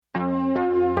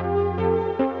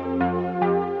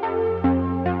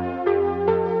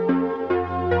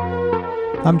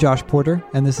I'm Josh Porter,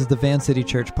 and this is the Van City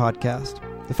Church Podcast.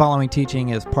 The following teaching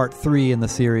is part 3 in the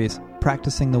series,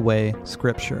 Practicing the Way,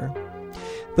 Scripture.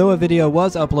 Though a video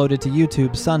was uploaded to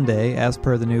YouTube Sunday, as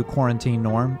per the new quarantine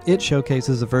norm, it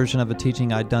showcases a version of a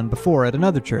teaching I'd done before at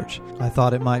another church. I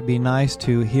thought it might be nice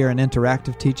to hear an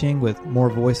interactive teaching with more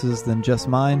voices than just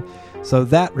mine, so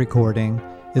that recording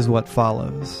is what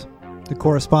follows. The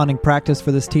corresponding practice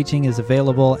for this teaching is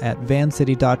available at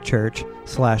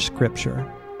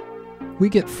vancity.church/scripture. We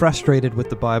get frustrated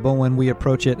with the Bible when we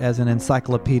approach it as an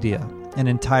encyclopedia, an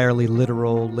entirely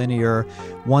literal, linear,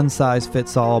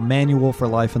 one-size-fits-all manual for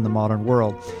life in the modern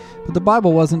world. But the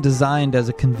Bible wasn't designed as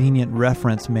a convenient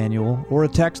reference manual or a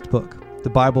textbook. The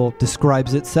Bible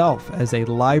describes itself as a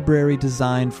library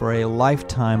designed for a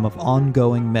lifetime of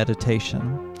ongoing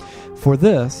meditation. For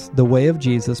this, the Way of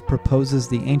Jesus proposes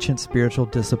the ancient spiritual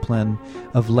discipline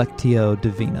of Lectio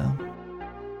Divina.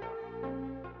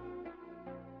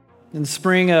 In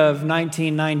spring of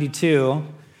 1992,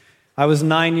 I was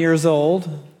 9 years old,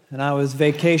 and I was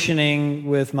vacationing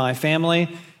with my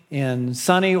family in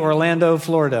sunny Orlando,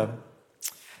 Florida.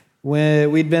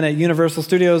 We'd been at Universal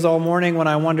Studios all morning when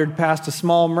I wandered past a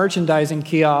small merchandising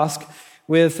kiosk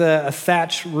with a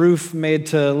thatch roof made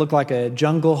to look like a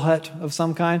jungle hut of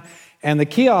some kind. And the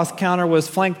kiosk counter was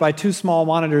flanked by 2 small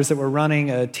monitors that were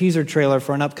running a teaser trailer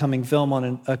for an upcoming film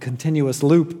on a continuous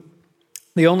loop.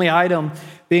 The only item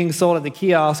being sold at the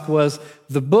kiosk was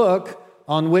the book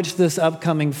on which this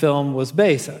upcoming film was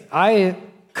based. I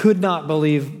could not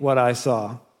believe what I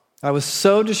saw. I was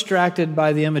so distracted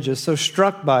by the images, so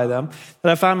struck by them, that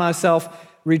I found myself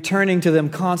returning to them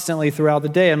constantly throughout the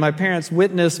day. And my parents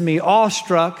witnessed me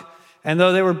awestruck, and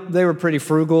though they were pretty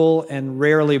frugal and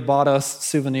rarely bought us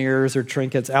souvenirs or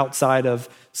trinkets outside of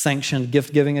sanctioned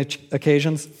gift-giving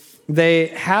occasions, they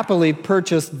happily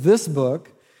purchased this book.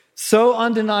 So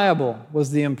undeniable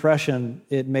was the impression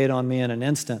it made on me in an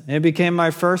instant. It became my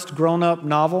first grown-up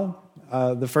novel,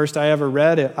 the first I ever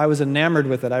read. I was enamored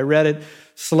with it. I read it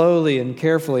slowly and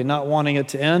carefully, not wanting it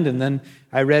to end, and then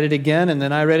I read it again, and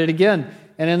then I read it again.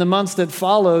 And in the months that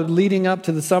followed, leading up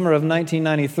to the summer of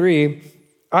 1993,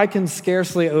 I can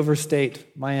scarcely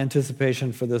overstate my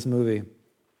anticipation for this movie.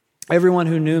 Everyone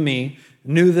who knew me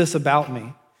knew this about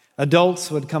me. Adults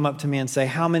would come up to me and say,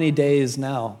 "How many days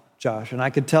now, Josh?" And I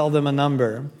could tell them a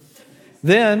number.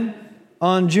 Then,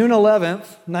 on June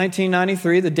 11th,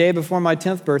 1993, the day before my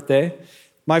 10th birthday,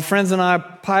 my friends and I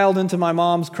piled into my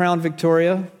mom's Crown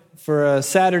Victoria for a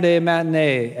Saturday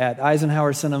matinee at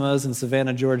Eisenhower Cinemas in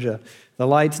Savannah, Georgia. The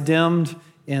lights dimmed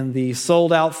in the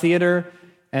sold-out theater,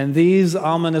 and these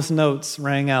ominous notes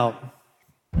rang out.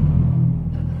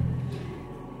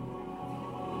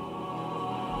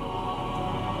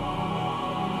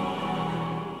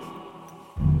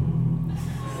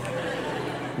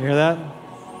 You hear that?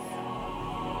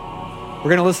 We're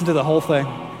going to listen to the whole thing.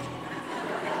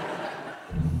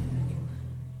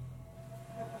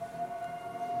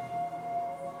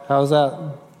 How's that?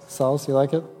 Saulus, you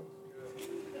like it?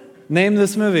 Name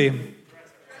this movie.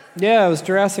 Yeah, it was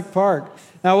Jurassic Park.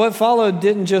 Now, what followed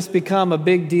didn't just become a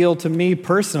big deal to me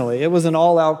personally. It was an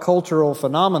all-out cultural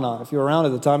phenomenon. If you were around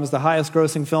at the time, it was the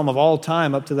highest-grossing film of all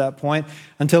time up to that point,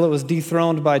 until it was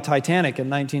dethroned by Titanic in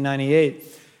 1998.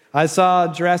 I saw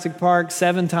Jurassic Park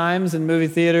 7 times in movie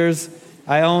theaters.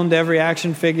 I owned every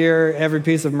action figure, every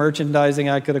piece of merchandising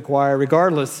I could acquire,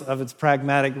 regardless of its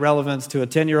pragmatic relevance to a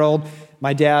 10-year-old.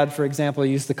 My dad, for example,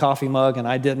 used the coffee mug, and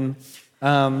I didn't.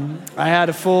 I had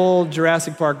a full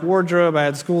Jurassic Park wardrobe. I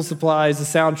had school supplies, the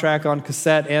soundtrack on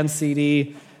cassette and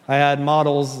CD. I had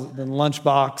models and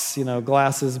lunchbox,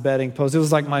 glasses, bedding, posts. It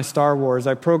was like my Star Wars.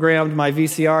 I programmed my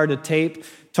VCR to tape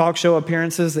talk show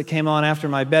appearances that came on after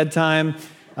my bedtime.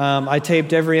 I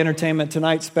taped every Entertainment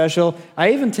Tonight special.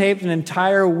 I even taped an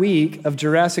entire week of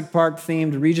Jurassic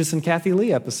Park-themed Regis and Kathy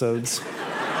Lee episodes.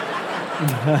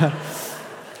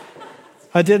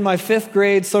 I did my 5th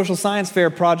grade social science fair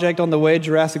project on the way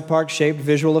Jurassic Park shaped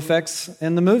visual effects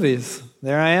in the movies.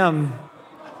 There I am.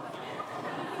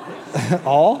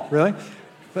 All? Really?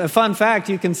 A fun fact,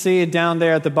 you can see down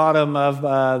there at the bottom of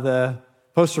the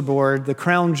poster board, the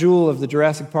crown jewel of the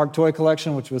Jurassic Park toy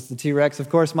collection, which was the T-Rex. Of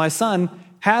course, my son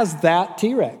has that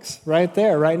T-Rex right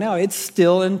there, right now. It's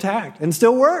still intact and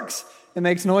still works. It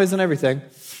makes noise and everything.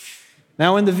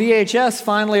 Now, when the VHS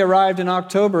finally arrived in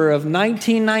October of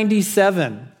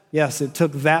 1997, yes, it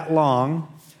took that long,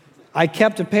 I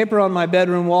kept a paper on my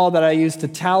bedroom wall that I used to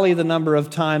tally the number of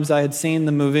times I had seen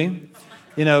the movie,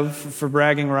 for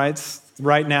bragging rights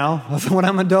right now. When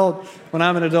I'm an adult,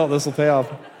 this will pay off.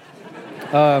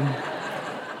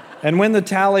 And when the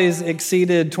tallies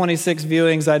exceeded 26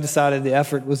 viewings, I decided the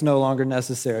effort was no longer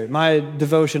necessary. My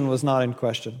devotion was not in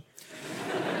question.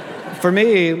 For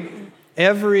me,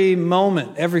 every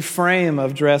moment, every frame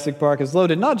of Jurassic Park is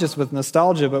loaded not just with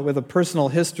nostalgia, but with a personal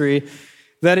history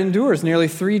that endures nearly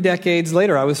 3 decades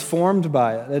later. I was formed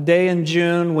by it. A day in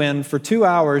June when, for 2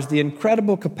 hours, the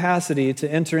incredible capacity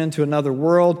to enter into another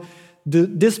world,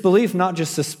 disbelief not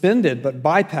just suspended, but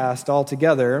bypassed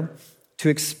altogether, to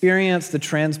experience the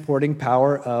transporting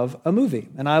power of a movie.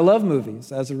 And I love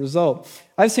movies as a result.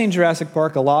 I've seen Jurassic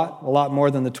Park a lot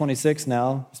more than the 26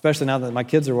 now, especially now that my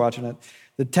kids are watching it.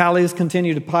 The tallies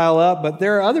continue to pile up, but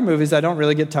there are other movies I don't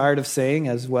really get tired of seeing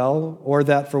as well, or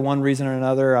that for one reason or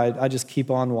another I just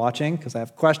keep on watching because I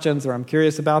have questions or I'm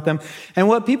curious about them. And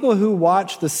what people who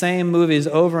watch the same movies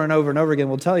over and over and over again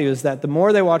will tell you is that the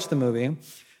more they watch the movie,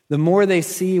 the more they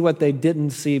see what they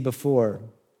didn't see before.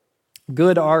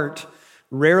 Good art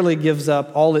rarely gives up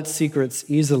all its secrets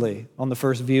easily on the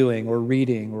first viewing or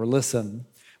reading or listen,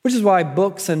 which is why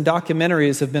books and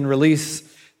documentaries have been released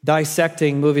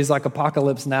dissecting movies like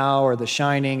Apocalypse Now or The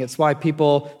Shining. It's why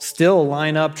people still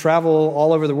line up, travel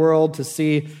all over the world to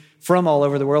see, from all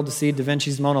over the world to see Da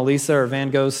Vinci's Mona Lisa or Van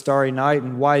Gogh's Starry Night,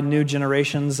 and why new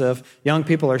generations of young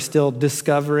people are still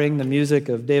discovering the music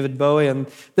of David Bowie. And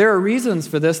there are reasons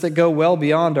for this that go well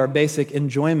beyond our basic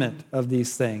enjoyment of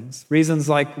these things. Reasons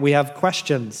like we have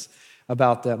questions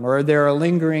about them, or there are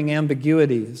lingering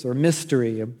ambiguities or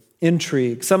mystery,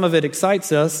 intrigue. Some of it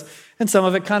excites us, and some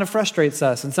of it kind of frustrates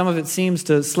us, and some of it seems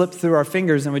to slip through our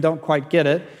fingers and we don't quite get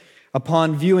it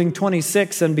upon viewing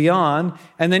 26 and beyond.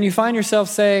 And then you find yourself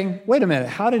saying, wait a minute,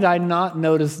 how did I not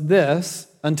notice this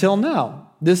until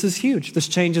now? This is huge. This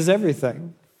changes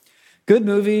everything. Good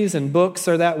movies and books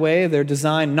are that way. They're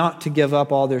designed not to give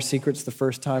up all their secrets the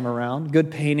first time around. Good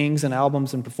paintings and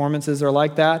albums and performances are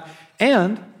like that.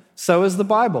 And so is the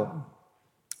Bible.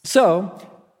 So,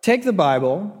 take the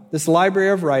Bible, this library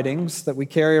of writings that we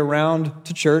carry around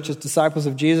to church as disciples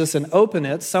of Jesus, and open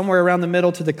it somewhere around the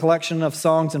middle to the collection of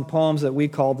songs and poems that we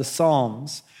call the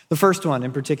Psalms. The first one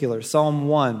in particular, Psalm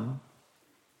 1.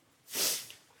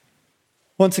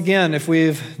 Once again, if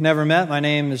we've never met, my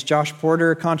name is Josh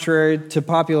Porter. Contrary to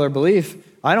popular belief,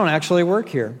 I don't actually work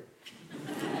here.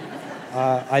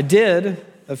 I did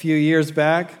a few years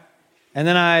back, and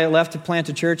then I left to plant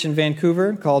a church in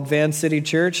Vancouver called Van City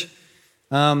Church.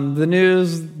 The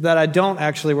news that I don't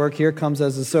actually work here comes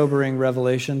as a sobering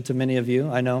revelation to many of you,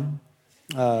 I know.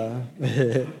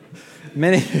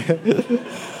 Many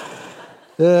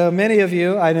of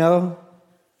you, I know,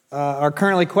 are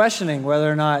currently questioning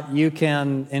whether or not you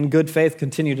can, in good faith,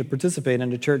 continue to participate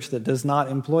in a church that does not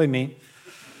employ me.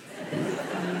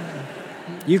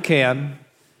 You can.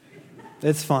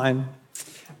 It's fine.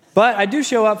 But I do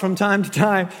show up from time to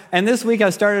time, and this week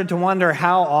I started to wonder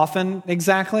how often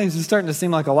exactly. It's starting to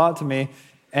seem like a lot to me.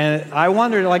 And I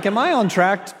wondered, am I on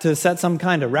track to set some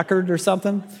kind of record or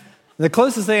something? The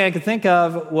closest thing I could think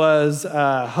of was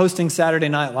hosting Saturday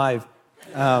Night Live.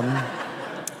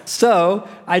 So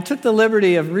I took the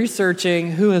liberty of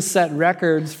researching who has set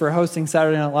records for hosting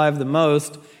Saturday Night Live the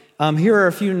most. Here are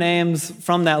a few names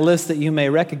from that list that you may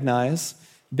recognize.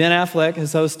 Ben Affleck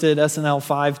has hosted SNL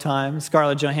 5 times.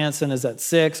 Scarlett Johansson is at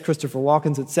 6. Christopher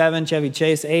Walken's at 7. Chevy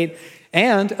Chase, 8.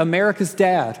 And America's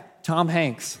Dad, Tom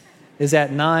Hanks, is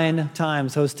at 9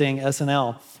 times hosting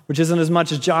SNL, which isn't as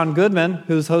much as John Goodman,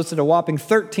 who's hosted a whopping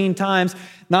 13 times,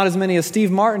 not as many as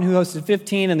Steve Martin, who hosted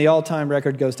 15, and the all-time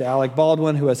record goes to Alec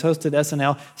Baldwin, who has hosted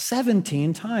SNL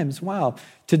 17 times. Wow.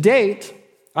 To date,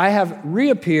 I have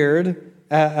reappeared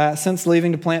since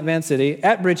leaving to plant Van City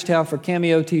at Bridgetown for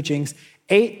cameo teachings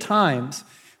 8 times,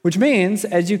 which means,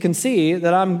 as you can see,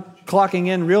 that I'm clocking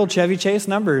in real Chevy Chase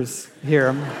numbers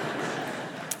here.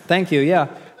 Thank you, yeah.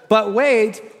 But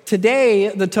wait, today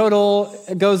the total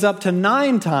goes up to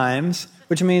 9 times,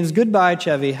 which means goodbye,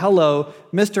 Chevy. Hello,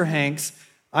 Mr. Hanks.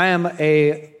 I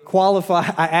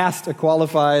asked a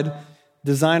qualified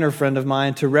designer friend of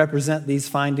mine to represent these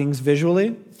findings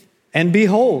visually, and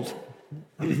behold.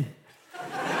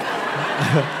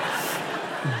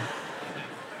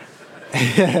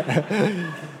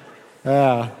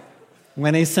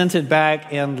 When he sent it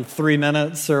back in 3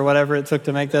 minutes or whatever it took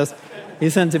to make this, he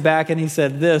sent it back and he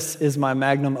said, "This is my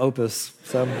magnum opus."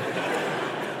 So,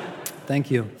 thank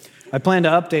you. I plan to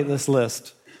update this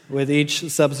list with each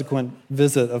subsequent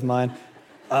visit of mine,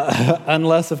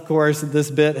 unless, of course,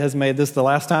 this bit has made this the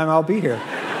last time I'll be here.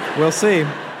 We'll see.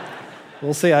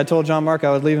 We'll see. I told John Mark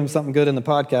I would leave him something good in the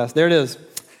podcast. There it is.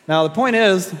 Now, the point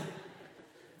is,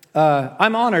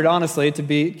 I'm honored, honestly, to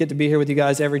get to be here with you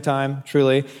guys every time,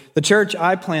 truly. The church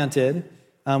I planted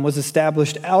was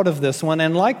established out of this one,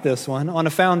 and like this one, on a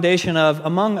foundation of,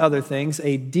 among other things,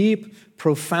 a deep,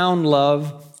 profound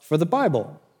love for the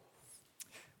Bible,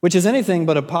 which is anything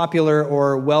but a popular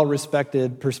or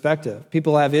well-respected perspective.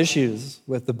 People have issues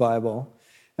with the Bible.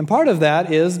 And part of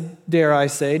that is, dare I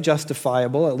say,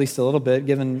 justifiable, at least a little bit,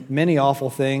 given many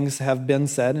awful things have been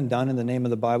said and done in the name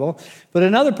of the Bible. But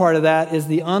another part of that is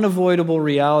the unavoidable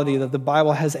reality that the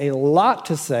Bible has a lot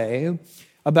to say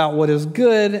about what is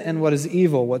good and what is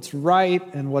evil, what's right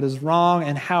and what is wrong,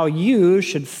 and how you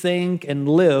should think and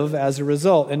live as a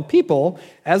result. And people,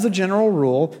 as a general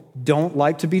rule, don't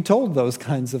like to be told those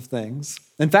kinds of things.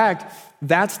 In fact,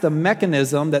 that's the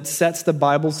mechanism that sets the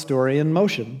Bible story in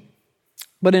motion.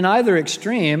 But in either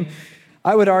extreme,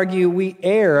 I would argue we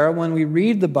err when we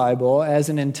read the Bible as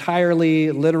an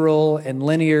entirely literal and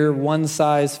linear,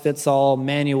 one-size-fits-all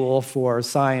manual for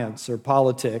science or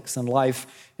politics and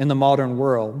life in the modern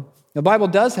world. The Bible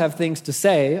does have things to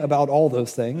say about all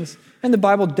those things, and the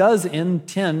Bible does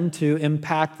intend to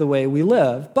impact the way we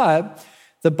live. But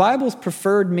the Bible's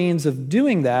preferred means of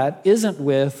doing that isn't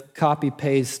with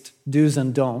copy-paste do's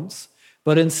and don'ts,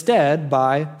 but instead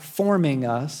by forming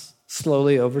us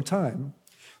slowly over time.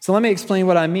 So let me explain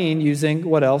what I mean using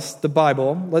what else? The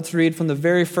Bible. Let's read from the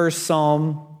very first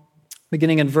Psalm,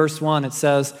 beginning in verse 1. It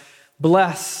says,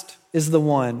 "Blessed is the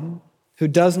one who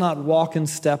does not walk in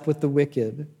step with the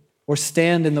wicked, or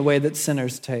stand in the way that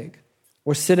sinners take,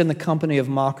 or sit in the company of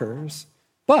mockers,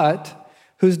 but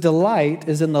whose delight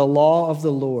is in the law of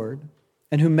the Lord,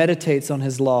 and who meditates on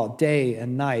his law day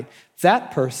and night.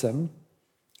 That person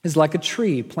is like a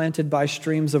tree planted by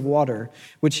streams of water,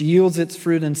 which yields its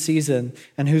fruit in season,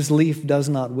 and whose leaf does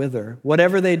not wither.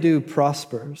 Whatever they do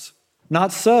prospers.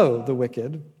 Not so the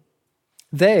wicked.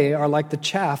 They are like the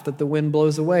chaff that the wind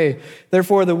blows away.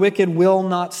 Therefore the wicked will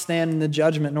not stand in the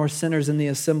judgment, nor sinners in the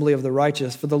assembly of the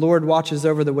righteous. For the Lord watches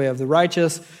over the way of the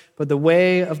righteous, but the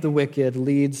way of the wicked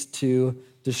leads to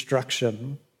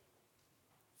destruction."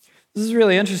 This is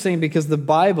really interesting because the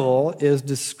Bible is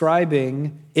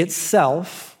describing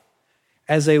itself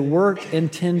as a work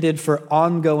intended for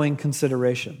ongoing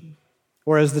consideration,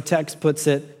 or as the text puts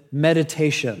it,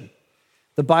 meditation.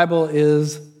 The Bible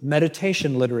is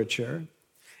meditation literature.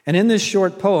 And in this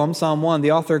short poem, Psalm 1,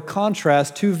 the author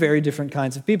contrasts two very different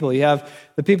kinds of people. You have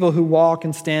the people who walk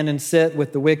and stand and sit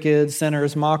with the wicked,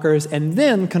 sinners, mockers, and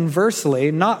then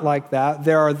conversely, not like that,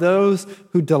 there are those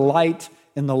who delight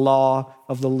in the law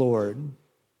of the Lord.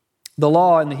 The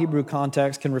law in the Hebrew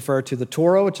context can refer to the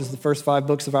Torah, which is the first 5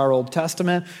 books of our Old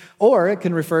Testament, or it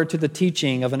can refer to the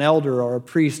teaching of an elder or a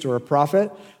priest or a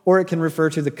prophet, or it can refer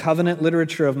to the covenant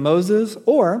literature of Moses,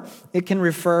 or it can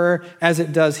refer, as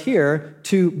it does here,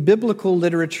 to biblical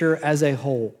literature as a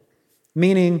whole.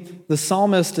 Meaning the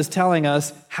psalmist is telling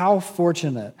us how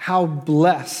fortunate, how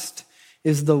blessed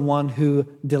is the one who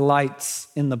delights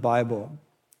in the Bible.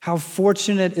 How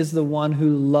fortunate is the one who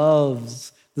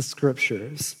loves the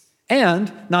Scriptures.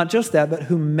 And not just that, but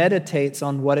who meditates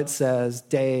on what it says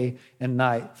day and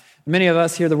night. Many of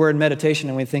us hear the word meditation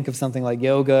and we think of something like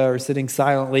yoga or sitting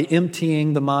silently,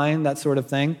 emptying the mind, that sort of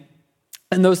thing.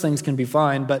 And those things can be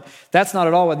fine, but that's not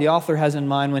at all what the author has in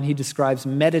mind when he describes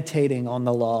meditating on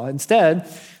the law. Instead,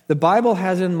 the Bible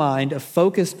has in mind a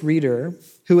focused reader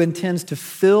who intends to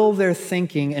fill their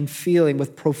thinking and feeling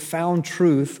with profound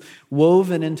truth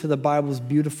woven into the Bible's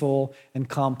beautiful and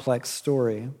complex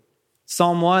story.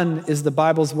 Psalm 1 is the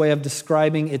Bible's way of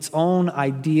describing its own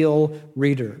ideal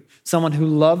reader, someone who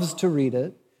loves to read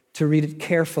it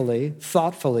carefully,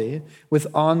 thoughtfully, with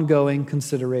ongoing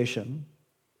consideration.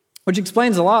 Which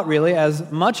explains a lot, really,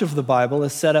 as much of the Bible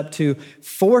is set up to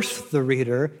force the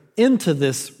reader into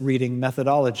this reading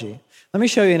methodology. Let me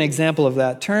show you an example of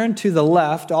that. Turn to the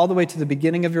left, all the way to the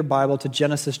beginning of your Bible, to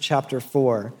Genesis chapter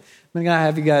 4. I'm going to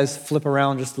have you guys flip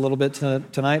around just a little bit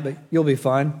tonight, but you'll be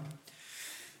fine.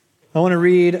 I want to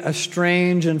read a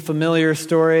strange and familiar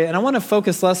story, and I want to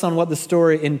focus less on what the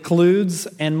story includes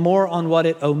and more on what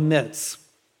it omits.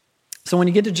 So when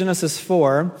you get to Genesis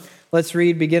 4, let's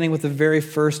read beginning with the very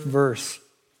first verse.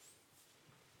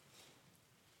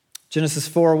 Genesis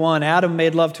 4:1, Adam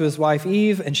made love to his wife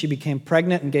Eve, and she became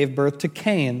pregnant and gave birth to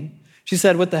Cain. She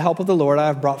said, "With the help of the Lord, I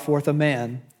have brought forth a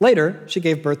man." Later, she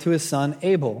gave birth to his son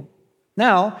Abel.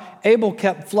 Now, Abel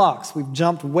kept flocks. We've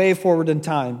jumped way forward in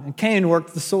time. And Cain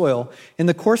worked the soil. In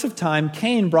the course of time,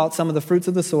 Cain brought some of the fruits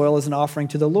of the soil as an offering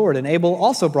to the Lord. And Abel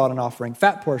also brought an offering,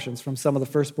 fat portions from some of the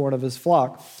firstborn of his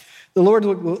flock. The Lord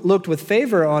looked with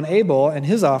favor on Abel and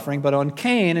his offering, but on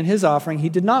Cain and his offering he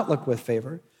did not look with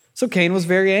favor. So Cain was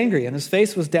very angry, and his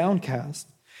face was downcast.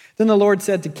 Then the Lord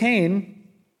said to Cain,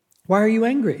 "Why are you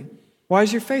angry? Why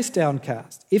is your face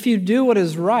downcast? If you do what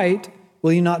is right,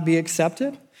 will you not be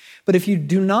accepted? But if you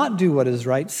do not do what is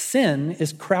right, sin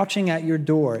is crouching at your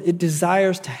door. It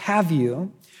desires to have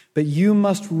you, but you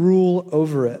must rule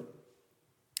over it.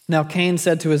 Now Cain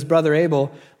said to his brother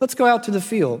Abel, let's go out to the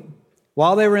field.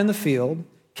 While they were in the field,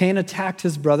 Cain attacked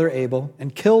his brother Abel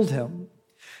and killed him.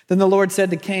 Then the Lord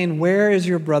said to Cain, where is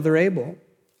your brother Abel?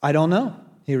 I don't know,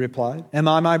 he replied. Am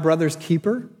I my brother's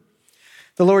keeper?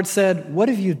 The Lord said, what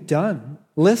have you done?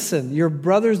 Listen, your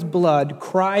brother's blood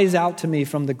cries out to me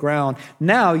from the ground.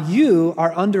 Now you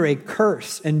are under a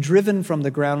curse and driven from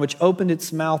the ground, which opened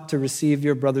its mouth to receive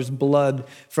your brother's blood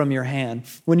from your hand.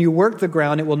 When you work the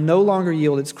ground, it will no longer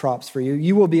yield its crops for you.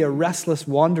 You will be a restless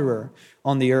wanderer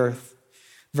on the earth.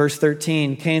 Verse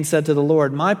 13, Cain said to the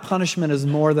Lord, my punishment is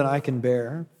more than I can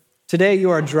bear. Today you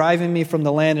are driving me from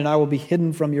the land, and I will be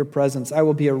hidden from your presence. I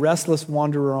will be a restless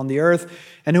wanderer on the earth,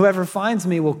 and whoever finds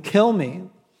me will kill me.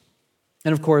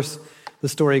 And of course, the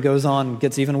story goes on and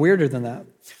gets even weirder than that.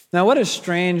 Now, what a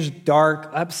strange, dark,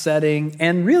 upsetting,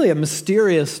 and really a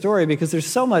mysterious story, because there's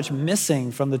so much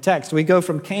missing from the text. We go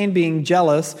from Cain being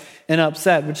jealous and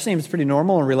upset, which seems pretty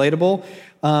normal and relatable.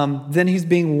 Then he's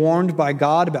being warned by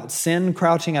God about sin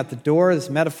crouching at the door, this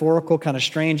metaphorical kind of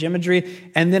strange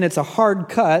imagery. And then it's a hard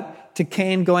cut to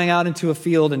Cain going out into a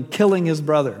field and killing his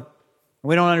brother.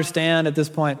 We don't understand at this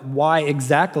point why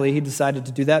exactly he decided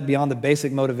to do that beyond the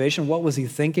basic motivation. What was he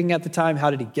thinking at the time? How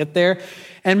did he get there?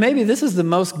 And maybe this is the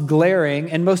most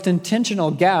glaring and most intentional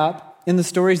gap in the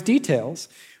story's details.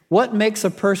 What makes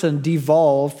a person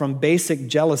devolve from basic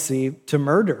jealousy to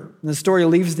murder? And the story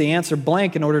leaves the answer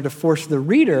blank in order to force the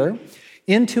reader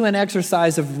into an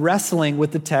exercise of wrestling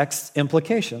with the text's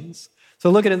implications. So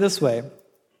look at it this way.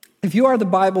 If you are the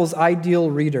Bible's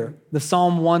ideal reader, the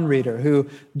Psalm 1 reader who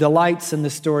delights in the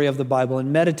story of the Bible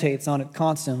and meditates on it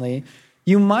constantly,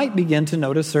 you might begin to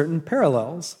notice certain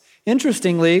parallels.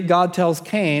 Interestingly, God tells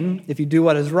Cain, if you do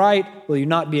what is right, will you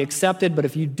not be accepted? But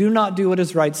if you do not do what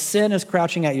is right, sin is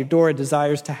crouching at your door. It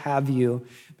desires to have you,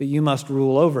 but you must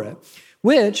rule over it.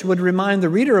 Which would remind the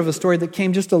reader of a story that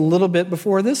came just a little bit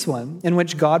before this one, in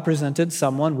which God presented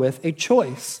someone with a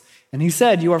choice. And he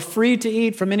said, you are free to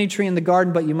eat from any tree in the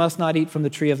garden, but you must not eat from the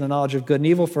tree of the knowledge of good and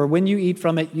evil, for when you eat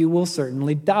from it, you will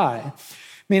certainly die.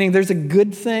 Meaning there's a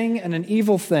good thing and an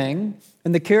evil thing,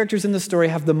 and the characters in the story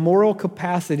have the moral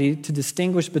capacity to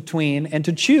distinguish between and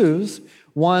to choose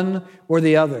one or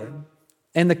the other.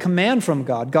 And the command from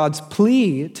God, God's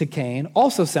plea to Cain,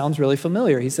 also sounds really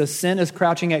familiar. He says, sin is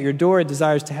crouching at your door, it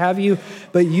desires to have you,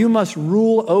 but you must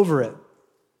rule over it.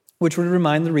 Which would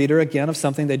remind the reader again of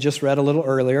something they just read a little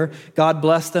earlier. God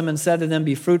blessed them and said to them,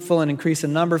 be fruitful and increase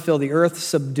in number, fill the earth,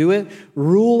 subdue it,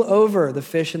 rule over the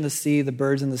fish in the sea, the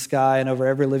birds in the sky, and over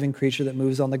every living creature that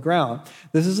moves on the ground.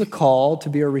 This is a call to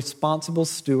be a responsible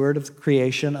steward of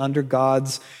creation under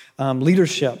God's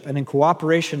leadership and in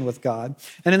cooperation with God.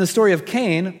 And in the story of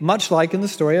Cain, much like in the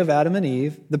story of Adam and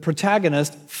Eve, the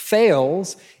protagonist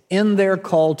fails in their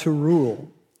call to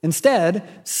rule. Instead,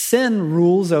 sin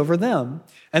rules over them.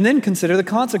 And then consider the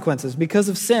consequences. Because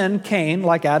of sin, Cain,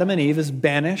 like Adam and Eve, is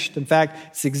banished. In fact,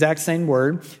 it's the exact same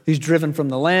word. He's driven from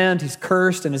the land, he's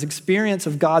cursed, and his experience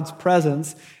of God's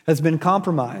presence has been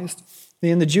compromised.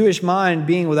 In the Jewish mind,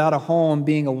 being without a home,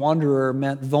 being a wanderer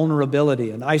meant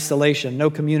vulnerability and isolation, no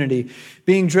community.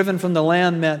 Being driven from the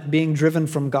land meant being driven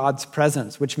from God's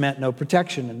presence, which meant no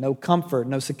protection and no comfort,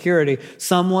 no security.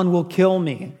 Someone will kill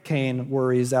me, Cain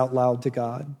worries out loud to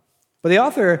God. But the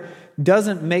author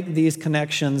doesn't make these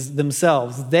connections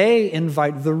themselves. They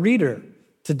invite the reader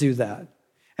to do that.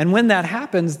 And when that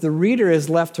happens, the reader is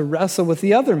left to wrestle with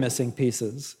the other missing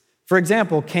pieces. For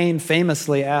example, Cain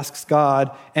famously asks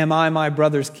God, am I my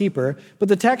brother's keeper? But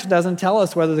the text doesn't tell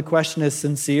us whether the question is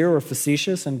sincere or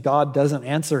facetious, and God doesn't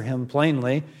answer him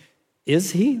plainly.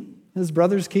 Is he his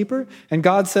brother's keeper? And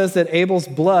God says that Abel's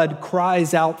blood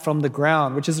cries out from the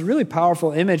ground, which is a really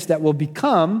powerful image that will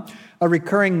become a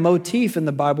recurring motif in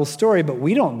the Bible story, but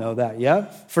we don't know that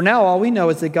yet. For now, all we know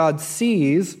is that God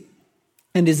sees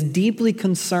and is deeply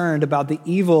concerned about the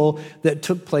evil that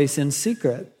took place in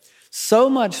secret. So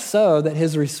much so that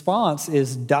his response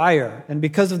is dire. And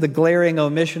because of the glaring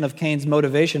omission of Cain's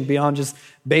motivation beyond just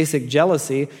basic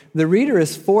jealousy, the reader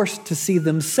is forced to see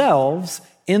themselves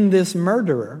in this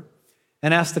murderer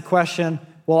and ask the question,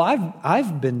 well,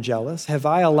 I've been jealous. Have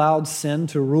I allowed sin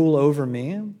to rule over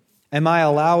me? Am I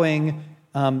allowing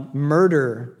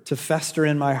murder to fester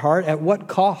in my heart? At what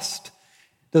cost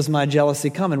does my jealousy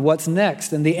come? And what's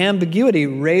next? And the ambiguity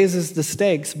raises the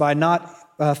stakes by not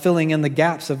filling in the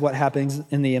gaps of what happens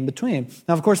in the in-between.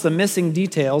 Now, of course, the missing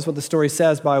details, what the story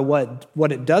says by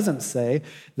what it doesn't say,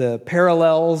 the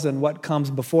parallels and what comes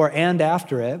before and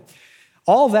after it,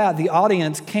 All that the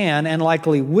audience can and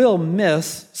likely will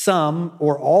miss some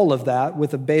or all of that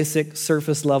with a basic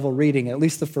surface level reading, at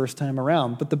least the first time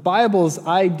around. But the Bible's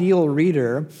ideal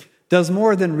reader does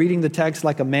more than reading the text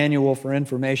like a manual for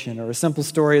information or a simple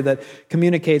story that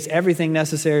communicates everything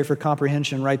necessary for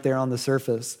comprehension right there on the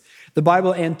surface. The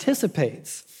Bible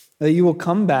anticipates that you will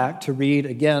come back to read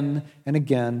again and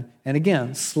again and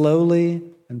again, slowly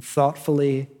and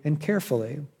thoughtfully and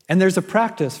carefully. And there's a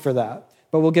practice for that.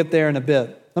 But we'll get there in a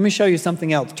bit. Let me show you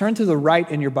something else. Turn to the right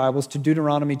in your Bibles to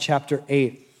Deuteronomy chapter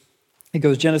 8. It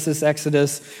goes Genesis,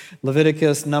 Exodus,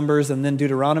 Leviticus, Numbers, and then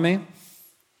Deuteronomy.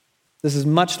 This is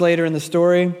much later in the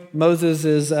story. Moses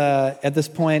is, at this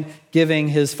point, giving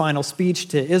his final speech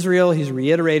to Israel. He's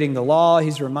reiterating the law.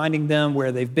 He's reminding them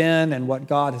where they've been and what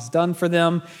God has done for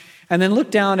them. And then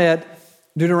look down at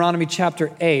Deuteronomy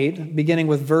chapter 8, beginning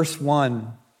with verse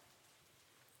 1.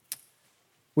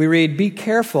 We read, "Be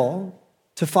careful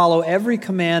to follow every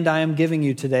command I am giving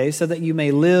you today so that you may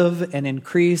live and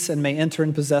increase and may enter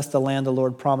and possess the land the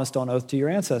Lord promised on oath to your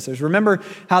ancestors." Remember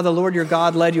how the Lord your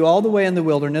God led you all the way in the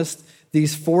wilderness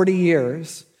these 40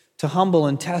 years to humble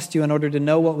and test you in order to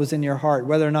know what was in your heart,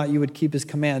 whether or not you would keep his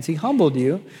commands. He humbled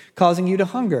you, causing you to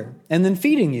hunger, and then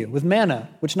feeding you with manna,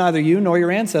 which neither you nor your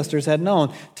ancestors had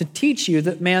known, to teach you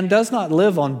that man does not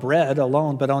live on bread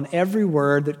alone, but on every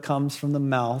word that comes from the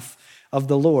mouth of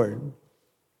the Lord.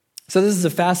 So this is a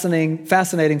fascinating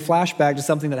flashback to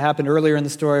something that happened earlier in the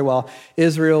story while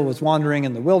Israel was wandering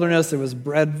in the wilderness. There was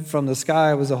bread from the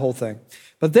sky. It was a whole thing.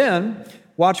 But then,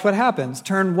 watch what happens.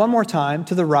 Turn one more time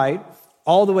to the right,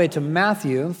 all the way to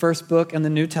Matthew, the first book in the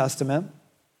New Testament,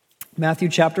 Matthew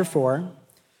chapter 4.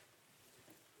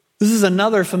 This is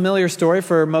another familiar story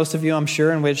for most of you, I'm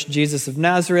sure, in which Jesus of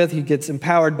Nazareth, he gets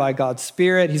empowered by God's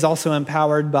Spirit. He's also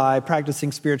empowered by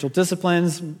practicing spiritual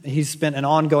disciplines. He's spent an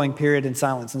ongoing period in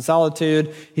silence and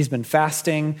solitude. He's been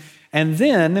fasting. And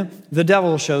then the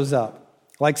devil shows up,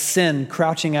 like sin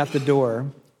crouching at the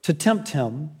door to tempt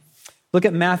him. Look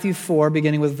at Matthew 4,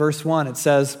 beginning with verse 1. It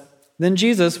says, "Then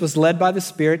Jesus was led by the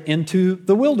Spirit into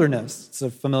the wilderness," it's a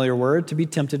familiar word, "to be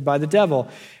tempted by the devil.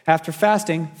 After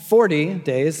fasting 40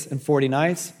 days and 40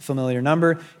 nights," familiar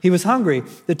number, "he was hungry.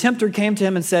 The tempter came to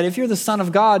him and said, 'If you're the Son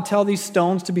of God, tell these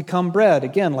stones to become bread.'"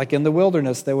 Again, like in the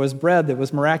wilderness, there was bread that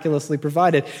was miraculously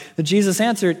provided. But Jesus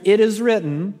answered, "It is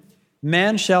written,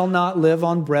 man shall not live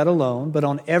on bread alone, but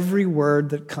on every word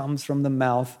that comes from the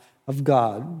mouth of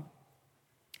God."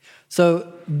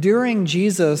 So during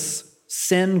Jesus'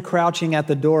 sin crouching at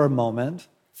the door moment,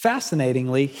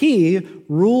 fascinatingly, he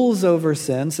rules over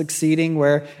sin, succeeding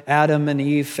where Adam and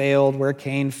Eve failed, where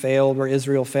Cain failed, where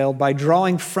Israel failed, by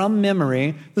drawing from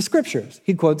memory the scriptures.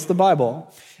 He quotes the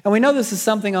Bible. And we know this is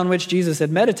something on which Jesus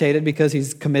had meditated because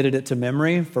he's committed it to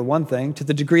memory, for one thing, to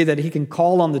the degree that he can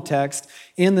call on the text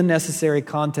in the necessary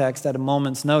context at a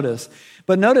moment's notice.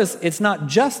 But notice, it's not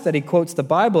just that he quotes the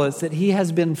Bible, it's that he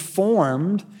has been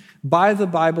formed by the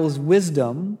Bible's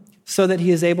wisdom so that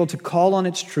he is able to call on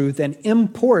its truth and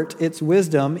import its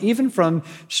wisdom, even from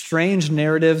strange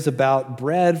narratives about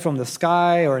bread from the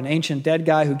sky or an ancient dead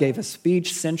guy who gave a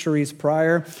speech centuries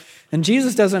prior. And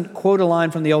Jesus doesn't quote a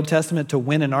line from the Old Testament to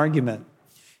win an argument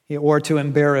or to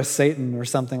embarrass Satan or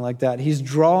something like that. He's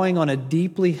drawing on a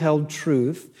deeply held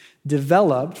truth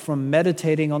developed from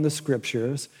meditating on the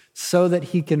scriptures so that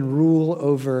he can rule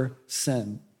over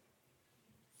sin.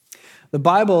 The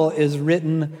Bible is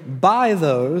written by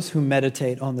those who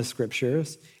meditate on the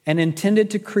scriptures and intended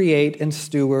to create and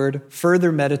steward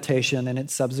further meditation in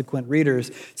its subsequent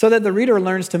readers, so that the reader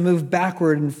learns to move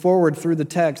backward and forward through the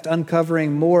text,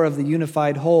 uncovering more of the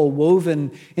unified whole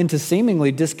woven into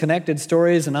seemingly disconnected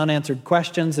stories and unanswered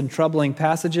questions and troubling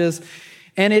passages.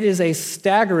 And it is a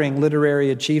staggering literary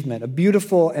achievement, a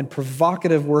beautiful and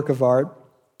provocative work of art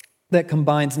that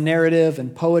combines narrative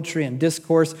and poetry and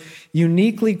discourse,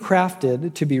 uniquely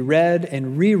crafted to be read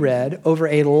and reread over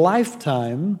a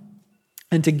lifetime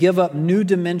and to give up new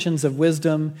dimensions of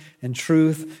wisdom and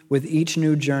truth with each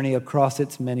new journey across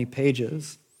its many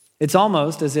pages. It's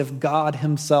almost as if God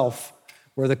himself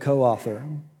were the co-author.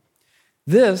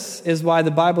 This is why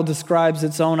the Bible describes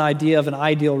its own idea of an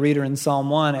ideal reader in Psalm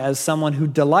 1 as someone who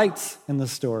delights in the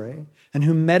story and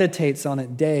who meditates on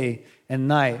it day and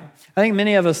night. I think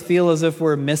many of us feel as if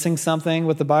we're missing something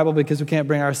with the Bible because we can't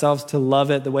bring ourselves to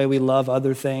love it the way we love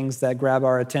other things that grab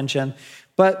our attention.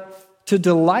 But to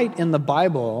delight in the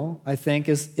Bible, I think,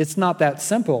 it's not that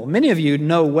simple. Many of you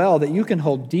know well that you can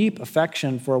hold deep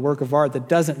affection for a work of art that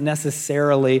doesn't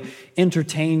necessarily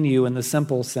entertain you in the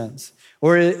simple sense.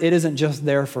 or it isn't just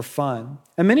there for fun.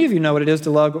 And many of you know what it is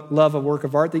to love a work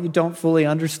of art that you don't fully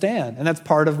understand, and that's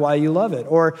part of why you love it,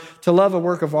 or to love a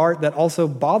work of art that also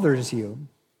bothers you.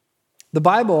 The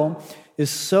Bible is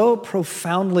so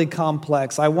profoundly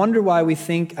complex. I wonder why we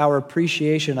think our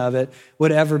appreciation of it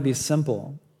would ever be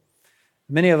simple.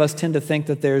 Many of us tend to think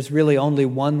that there's really only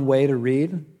one way to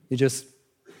read. You just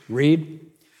read.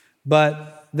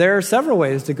 But there are several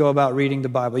ways to go about reading the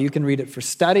Bible. You can read it for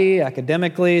study,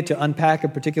 academically, to unpack a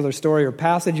particular story or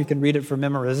passage. You can read it for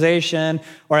memorization,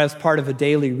 or as part of a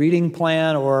daily reading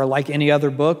plan, or like any other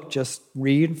book, just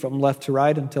read from left to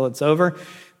right until it's over.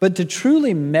 But to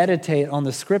truly meditate on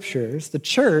the Scriptures, the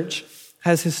church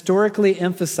has historically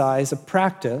emphasized a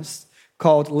practice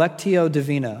called Lectio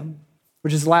Divina,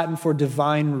 which is Latin for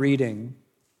divine reading.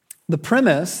 The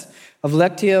premise of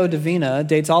Lectio Divina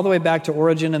dates all the way back to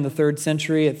Origen in the 3rd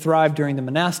century. It thrived during the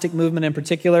monastic movement in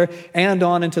particular, and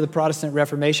on into the Protestant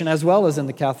Reformation, as well as in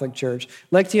the Catholic Church.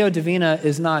 Lectio Divina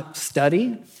is not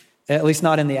study, at least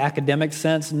not in the academic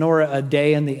sense, nor a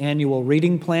day in the annual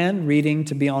reading plan, reading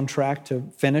to be on track to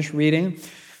finish reading.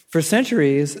 For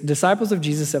centuries, disciples of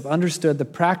Jesus have understood the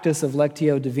practice of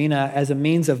Lectio Divina as a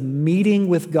means of meeting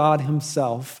with God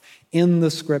himself in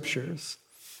the Scriptures.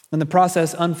 And the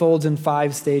process unfolds in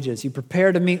 5 stages. You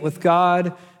prepare to meet with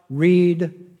God,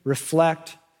 read,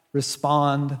 reflect,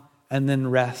 respond, and then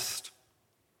rest.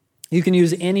 You can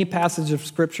use any passage of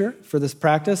Scripture for this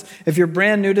practice. If you're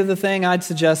brand new to the thing, I'd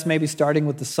suggest maybe starting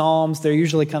with the Psalms. They're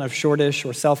usually kind of shortish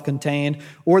or self-contained,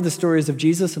 or the stories of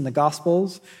Jesus in the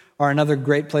Gospels are another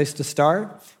great place to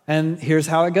start. And here's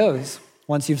how it goes.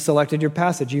 Once you've selected your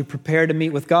passage, you prepare to meet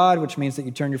with God, which means that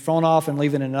you turn your phone off and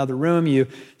leave it in another room. You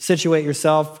situate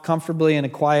yourself comfortably in a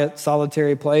quiet,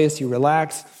 solitary place. You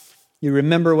relax. You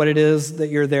remember what it is that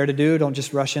you're there to do. Don't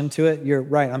just rush into it. You're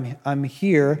right. I'm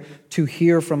here to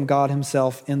hear from God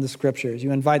himself in the Scriptures.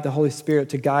 You invite the Holy Spirit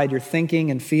to guide your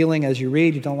thinking and feeling as you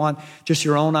read. You don't want just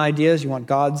your own ideas. You want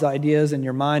God's ideas in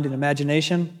your mind and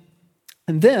imagination.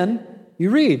 And then you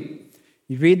read.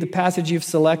 You read the passage you've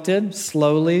selected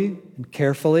slowly and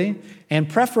carefully, and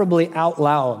preferably out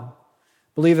loud.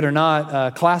 Believe it or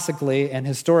not, classically and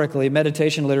historically,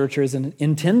 meditation literature is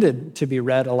intended to be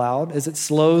read aloud as it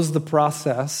slows the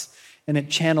process and it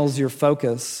channels your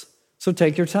focus. So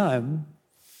take your time.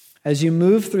 As you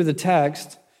move through the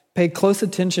text, pay close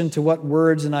attention to what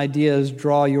words and ideas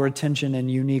draw your attention in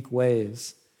unique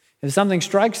ways. If something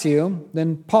strikes you,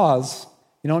 then pause.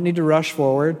 You don't need to rush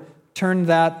forward. Turn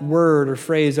that word or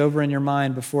phrase over in your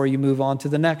mind before you move on to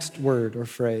the next word or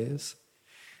phrase.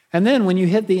 And then when you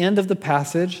hit the end of the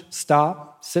passage,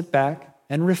 stop, sit back,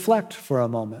 and reflect for a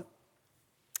moment.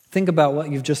 Think about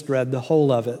what you've just read, the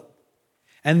whole of it.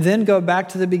 And then go back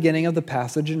to the beginning of the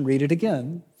passage and read it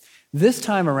again. This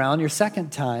time around, your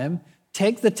second time,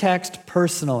 take the text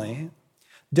personally.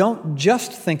 Don't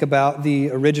just think about the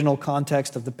original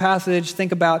context of the passage.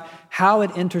 Think about how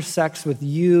it intersects with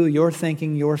you, your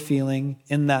thinking, your feeling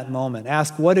in that moment.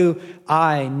 Ask, what do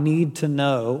I need to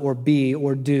know or be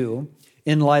or do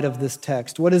in light of this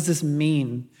text? What does this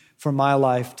mean for my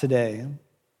life today?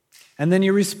 And then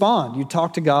you respond. You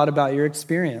talk to God about your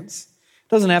experience. It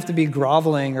doesn't have to be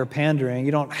groveling or pandering.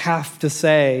 You don't have to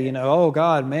say, oh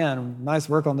God, man, nice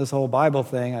work on this whole Bible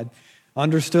thing. I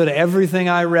understood everything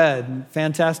I read.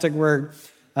 Fantastic work.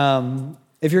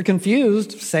 If you're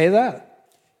confused, say that.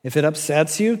 If it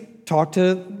upsets you, talk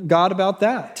to God about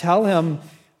that. Tell him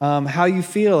how you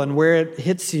feel and where it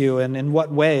hits you and in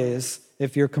what ways.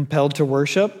 If you're compelled to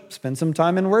worship, spend some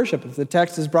time in worship. If the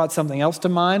text has brought something else to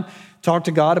mind, talk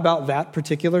to God about that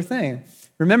particular thing.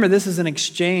 Remember, this is an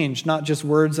exchange, not just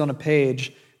words on a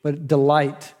page, but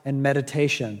delight and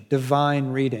meditation,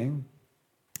 divine reading.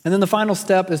 And then the final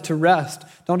step is to rest.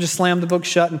 Don't just slam the book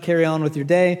shut and carry on with your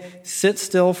day. Sit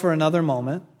still for another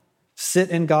moment.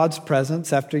 Sit in God's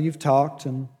presence after you've talked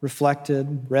and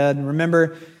reflected, read. And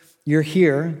remember, you're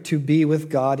here to be with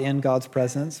God in God's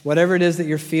presence. Whatever it is that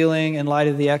you're feeling in light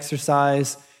of the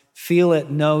exercise, feel it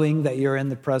knowing that you're in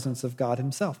the presence of God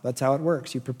himself. That's how it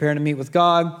works. You prepare to meet with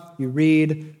God, you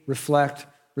read, reflect,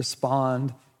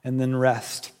 respond, and then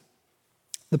rest.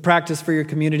 The practice for your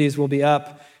communities will be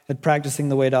up at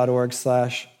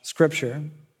practicingtheway.org/scripture.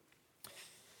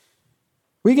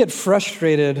 We get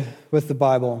frustrated with the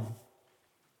Bible.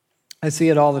 I see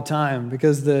it all the time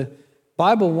because the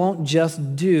Bible won't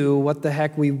just do what the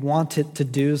heck we want it to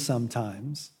do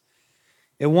sometimes.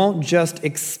 It won't just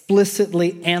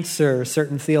explicitly answer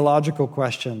certain theological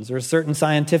questions or certain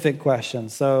scientific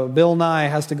questions. So Bill Nye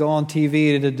has to go on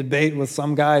TV to debate with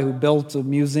some guy who built a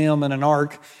museum in an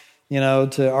ark,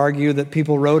 to argue that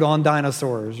people rode on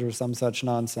dinosaurs or some such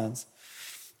nonsense.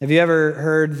 Have you ever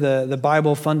heard the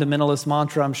Bible fundamentalist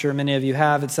mantra? I'm sure many of you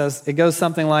have. It goes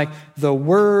something like, the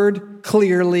Word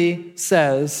clearly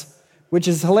says, which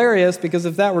is hilarious because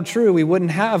if that were true, we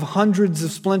wouldn't have hundreds of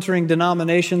splintering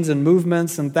denominations and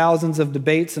movements and thousands of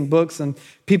debates and books and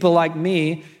people like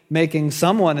me making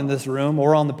someone in this room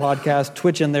or on the podcast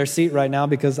twitch in their seat right now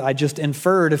because I just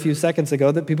inferred a few seconds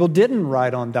ago that people didn't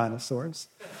ride on dinosaurs.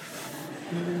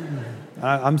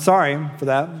 I'm sorry for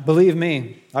that. Believe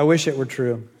me, I wish it were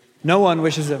true. No one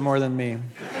wishes it more than me.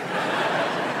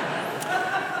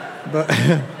 But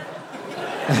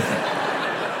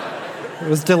it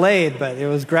was delayed, but it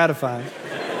was gratifying.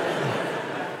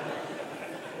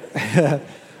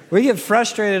 We get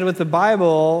frustrated with the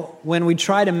Bible when we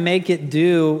try to make it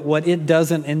do what it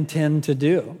doesn't intend to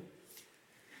do.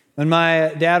 When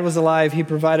my dad was alive, he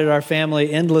provided our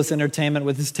family endless entertainment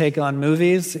with his take on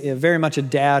movies. Very much a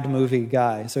dad movie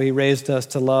guy. So he raised us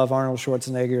to love Arnold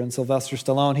Schwarzenegger and Sylvester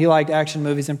Stallone. He liked action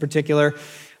movies in particular,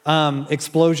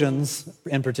 explosions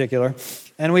in particular.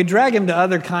 And we drag him to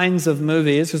other kinds of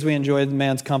movies because we enjoyed the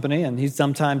man's company, and he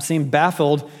sometimes seemed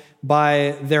baffled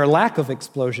by their lack of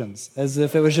explosions, as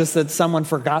if it was just that someone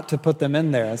forgot to put them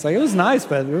in there. It's like, it was nice,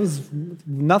 but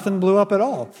nothing blew up at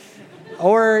all.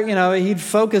 Or, he'd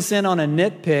focus in on a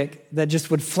nitpick that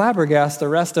just would flabbergast the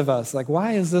rest of us. Like,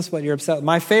 why is this what you're upset with?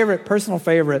 My personal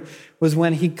favorite, was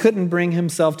when he couldn't bring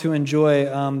himself to enjoy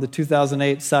the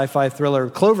 2008 sci-fi thriller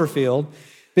Cloverfield,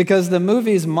 because the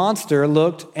movie's monster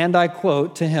looked, and I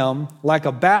quote to him, like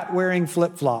a bat wearing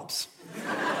flip-flops.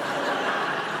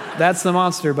 That's the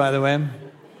monster, by the way.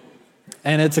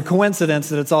 And it's a coincidence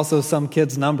that it's also some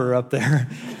kid's number up there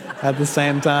at the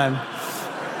same time.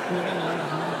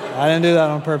 I didn't do that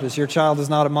on purpose. Your child is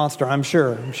not a monster, I'm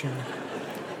sure.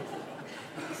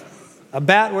 A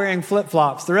bat wearing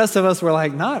flip-flops. The rest of us were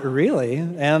like, not really.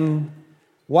 And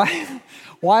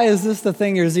why is this the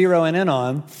thing you're zeroing in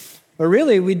on? But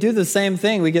really, we do the same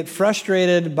thing. We get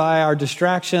frustrated by our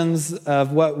distractions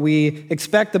of what we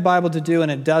expect the Bible to do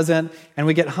and it doesn't, and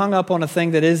we get hung up on a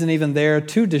thing that isn't even there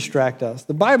to distract us.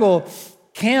 The Bible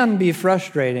can be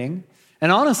frustrating,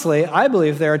 and honestly, I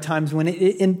believe there are times when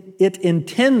it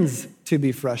intends to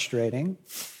be frustrating.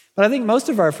 But I think most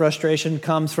of our frustration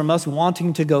comes from us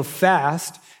wanting to go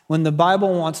fast when the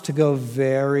Bible wants to go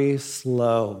very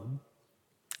slow.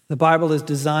 The Bible is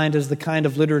designed as the kind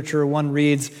of literature one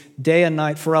reads day and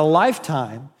night for a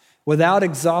lifetime without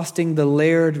exhausting the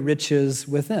layered riches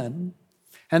within.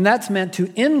 And that's meant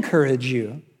to encourage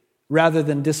you rather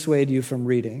than dissuade you from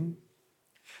reading.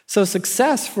 So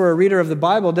success for a reader of the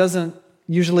Bible doesn't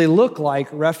usually look like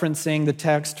referencing the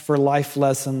text for life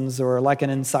lessons or like an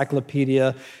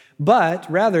encyclopedia, but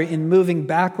rather in moving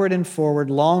backward and forward,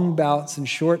 long bouts and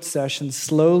short sessions,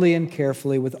 slowly and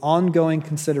carefully, with ongoing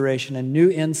consideration and new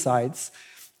insights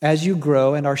as you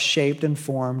grow and are shaped and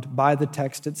formed by the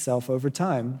text itself over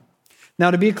time.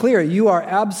 Now, to be clear, you are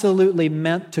absolutely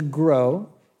meant to grow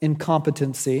in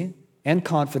competency and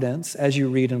confidence as you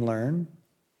read and learn,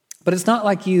 but it's not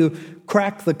like you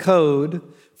crack the code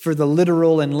for the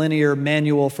literal and linear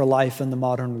manual for life in the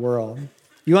modern world.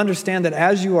 You understand that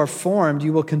as you are formed,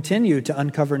 you will continue to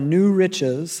uncover new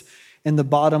riches in the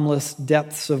bottomless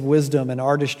depths of wisdom and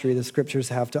artistry the Scriptures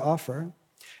have to offer.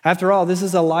 After all, this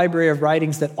is a library of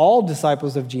writings that all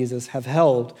disciples of Jesus have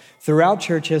held throughout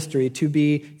church history to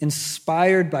be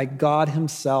inspired by God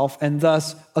Himself and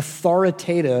thus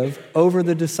authoritative over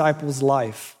the disciples'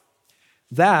 life.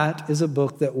 That is a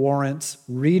book that warrants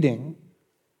reading.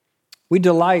 We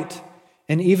delight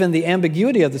and even the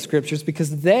ambiguity of the Scriptures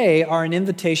because they are an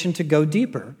invitation to go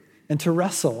deeper and to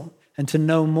wrestle and to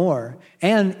know more,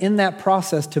 and in that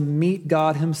process to meet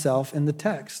God Himself in the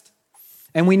text.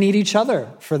 And we need each other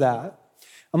for that.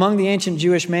 Among the ancient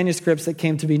Jewish manuscripts that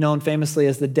came to be known famously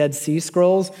as the Dead Sea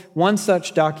Scrolls, one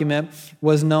such document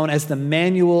was known as the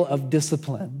Manual of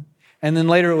Discipline. And then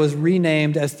later it was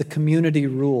renamed as the Community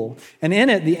Rule. And in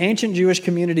it, the ancient Jewish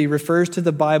community refers to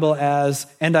the Bible as,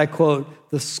 and I quote,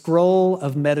 the scroll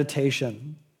of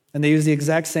meditation. And they use the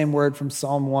exact same word from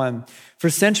Psalm 1.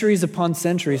 For centuries upon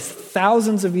centuries,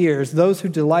 thousands of years, those who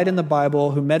delight in the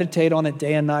Bible, who meditate on it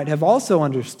day and night, have also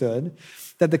understood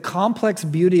that the complex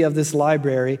beauty of this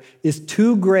library is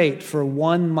too great for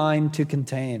one mind to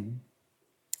contain.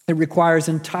 It requires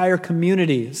entire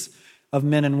communities of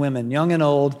men and women, young and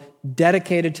old,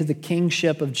 dedicated to the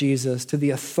kingship of Jesus, to the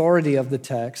authority of the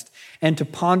text, and to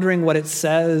pondering what it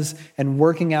says and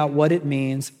working out what it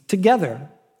means together,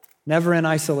 never in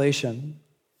isolation.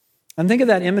 And think of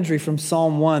that imagery from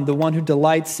Psalm 1. The one who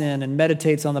delights in and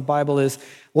meditates on the Bible is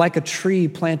like a tree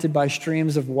planted by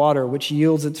streams of water, which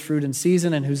yields its fruit in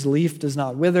season and whose leaf does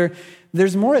not wither.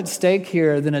 There's more at stake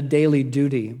here than a daily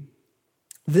duty.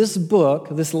 This book,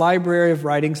 this library of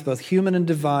writings, both human and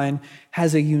divine,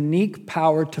 has a unique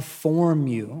power to form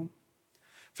you.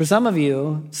 For some of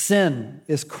you, sin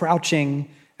is crouching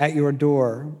at your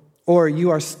door, or you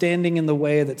are standing in the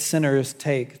way that sinners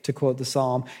take, to quote the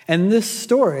psalm. And this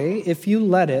story, if you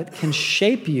let it, can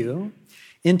shape you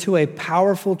into a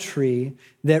powerful tree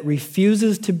that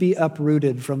refuses to be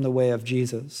uprooted from the way of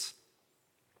Jesus.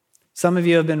 Some of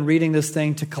you have been reading this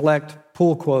thing to collect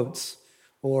pull quotes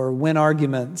or win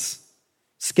arguments,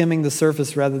 skimming the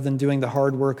surface rather than doing the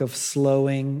hard work of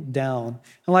slowing down.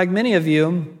 And like many of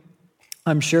you,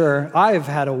 I'm sure, I've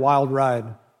had a wild ride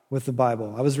with the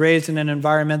Bible. I was raised in an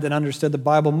environment that understood the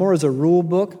Bible more as a rule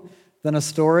book than a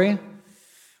story.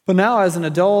 But now as an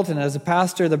adult and as a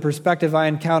pastor, the perspective I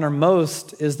encounter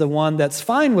most is the one that's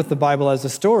fine with the Bible as a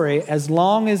story as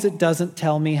long as it doesn't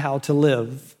tell me how to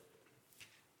live.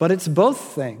 But it's both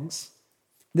things.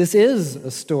 This is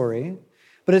a story,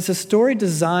 but it's a story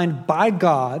designed by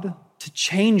God to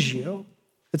change you.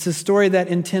 It's a story that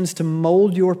intends to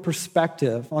mold your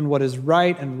perspective on what is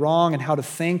right and wrong and how to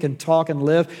think and talk and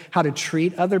live, how to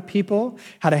treat other people,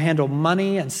 how to handle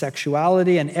money and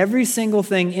sexuality, and every single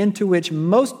thing into which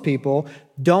most people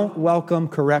don't welcome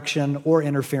correction or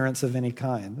interference of any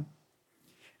kind.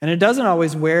 And it doesn't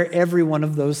always wear every one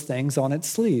of those things on its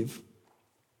sleeve.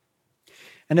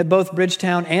 And at both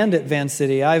Bridgetown and at Van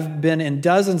City, I've been in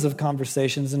dozens of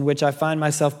conversations in which I find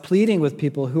myself pleading with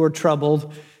people who are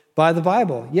troubled by the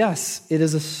Bible. Yes, it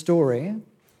is a story,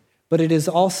 but it is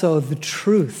also the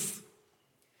truth.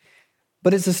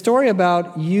 But it's a story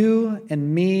about you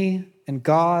and me and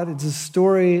God. It's a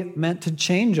story meant to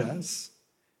change us.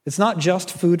 It's not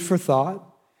just food for thought.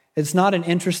 It's not an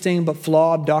interesting but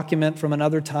flawed document from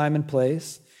another time and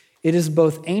place. It is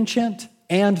both ancient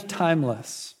and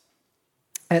timeless.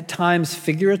 At times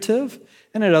figurative,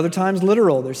 and at other times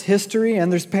literal. There's history and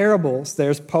there's parables.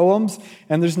 There's poems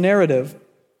and there's narrative.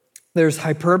 There's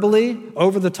hyperbole,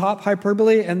 over-the-top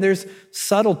hyperbole, and there's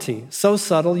subtlety. So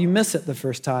subtle, you miss it the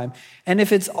first time. And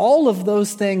if it's all of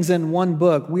those things in one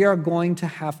book, we are going to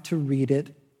have to read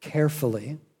it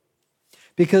carefully.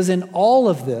 Because in all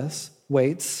of this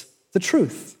waits the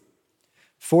truth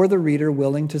for the reader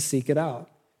willing to seek it out.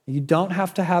 You don't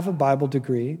have to have a Bible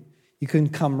degree. You can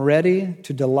come ready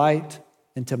to delight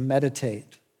and to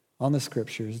meditate on the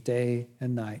Scriptures day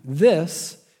and night.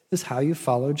 This is how you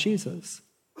follow Jesus.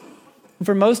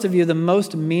 For most of you, the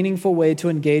most meaningful way to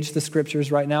engage the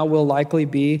Scriptures right now will likely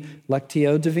be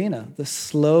Lectio Divina, the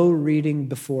slow reading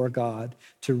before God,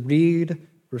 to read,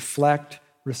 reflect,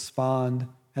 respond,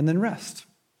 and then rest.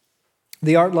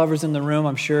 The art lovers in the room,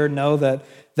 I'm sure, know that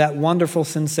wonderful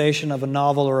sensation of a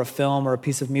novel or a film or a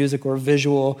piece of music or a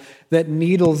visual that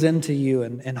needles into you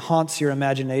and haunts your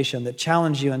imagination, that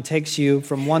challenges you and takes you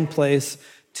from one place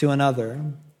to another.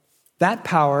 That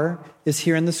power is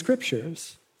here in the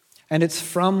Scriptures. And it's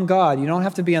from God. You don't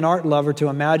have to be an art lover to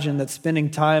imagine that spending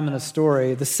time in a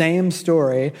story, the same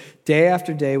story, day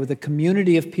after day, with a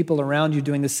community of people around you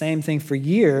doing the same thing for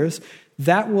years,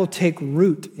 that will take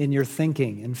root in your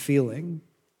thinking and feeling.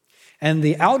 And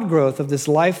the outgrowth of this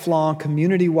lifelong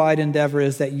community-wide endeavor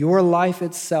is that your life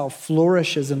itself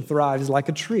flourishes and thrives like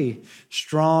a tree,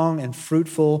 strong and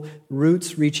fruitful,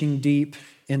 roots reaching deep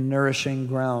in nourishing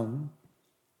ground.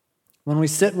 When we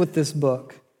sit with this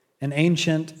book, an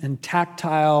ancient and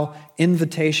tactile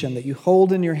invitation that you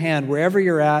hold in your hand wherever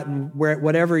you're at and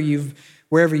wherever you've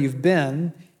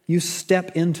been, you step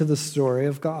into the story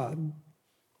of God.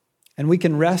 And we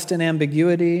can rest in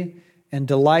ambiguity and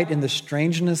delight in the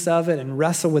strangeness of it and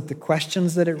wrestle with the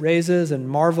questions that it raises and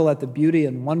marvel at the beauty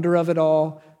and wonder of it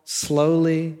all,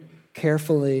 slowly,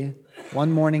 carefully,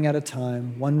 one morning at a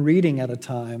time, one reading at a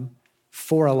time,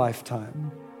 for a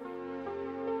lifetime.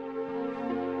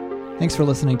 Thanks for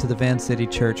listening to the Van City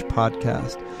Church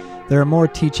podcast. There are more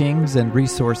teachings and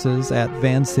resources at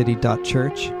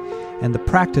vancity.church, and the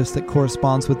practice that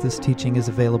corresponds with this teaching is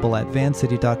available at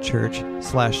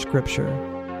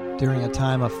vancity.church/scripture. During a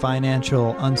time of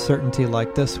financial uncertainty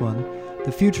like this one,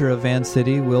 the future of Van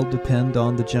City will depend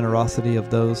on the generosity of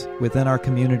those within our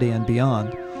community and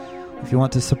beyond. If you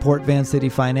want to support Van City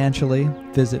financially,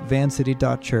 visit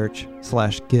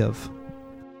vancity.church/give.